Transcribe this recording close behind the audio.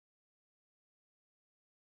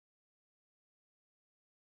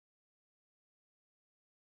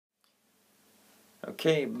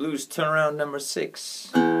Okay, blues turnaround number 6.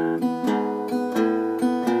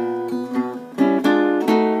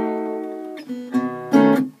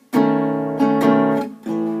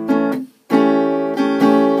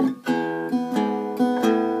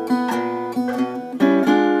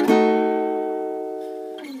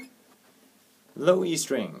 Low E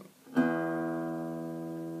string,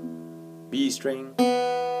 B string,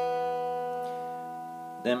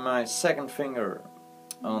 then my second finger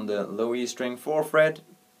on the low E string 4th fret,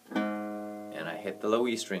 and I hit the low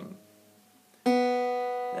E string.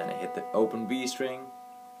 Then I hit the open B string,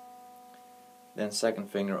 then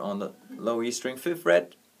second finger on the low E string 5th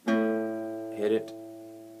fret, hit it,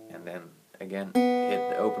 and then again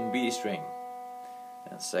hit the open B string,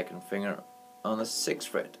 and second finger on the 6th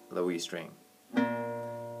fret low E string,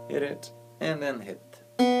 hit it, and then hit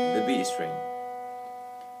the B string.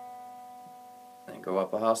 Then go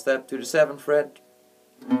up a half step to the 7th fret,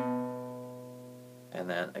 and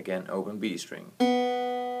then again open B string. It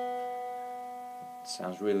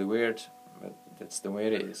sounds really weird, but that's the way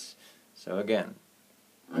it is. So again,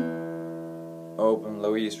 open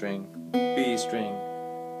low E string, B string,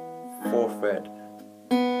 4th fret,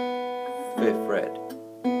 5th fret,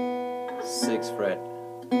 6th fret,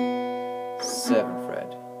 7th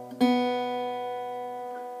fret.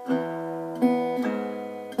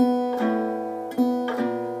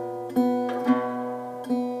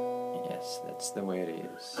 Yes, that's the way it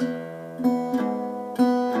is.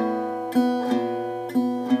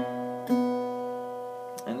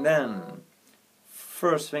 And then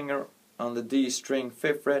first finger on the D string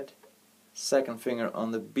 5th fret, second finger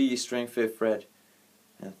on the B string 5th fret,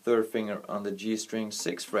 and third finger on the G string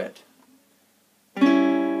 6th fret.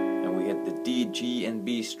 And we hit the D, G and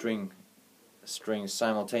B strings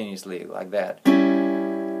simultaneously like that.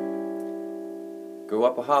 Go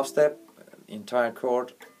up a half step, entire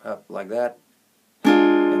chord up like that.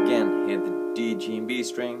 Again hit the D, G and B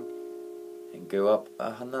string and go up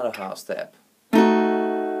another half step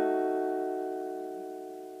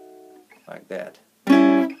like that.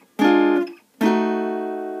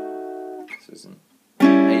 This is an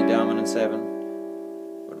A dominant 7,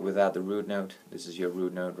 but without the root note. This is your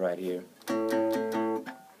root note right here,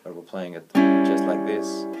 but we're playing it just like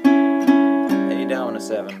this. A dominant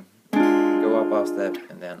 7, go up half step,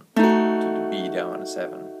 and then to the B dominant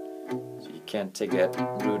 7. So you can't take that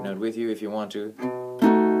root note with you if you want to.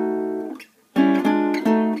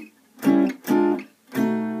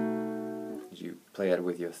 You play it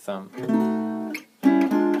with your thumb,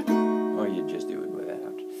 or you just do it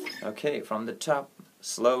without. Okay, from the top,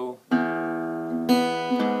 slow.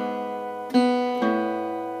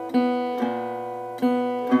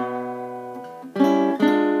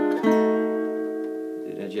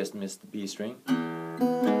 Did I just miss the B string?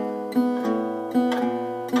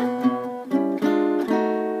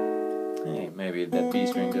 Hey, maybe that B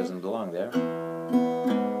string doesn't belong there.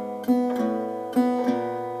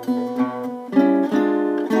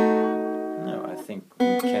 No, I think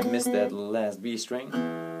we can miss that last B string.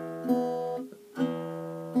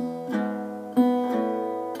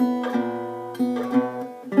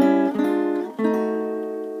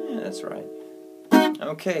 Yeah, that's right.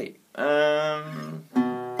 Okay,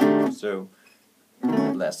 so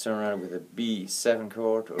let's turn around with a B7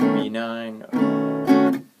 chord or B9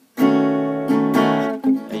 or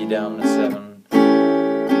A dominant 7.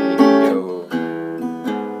 There you go.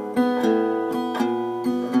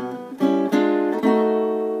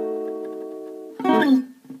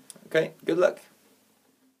 Okay, good luck.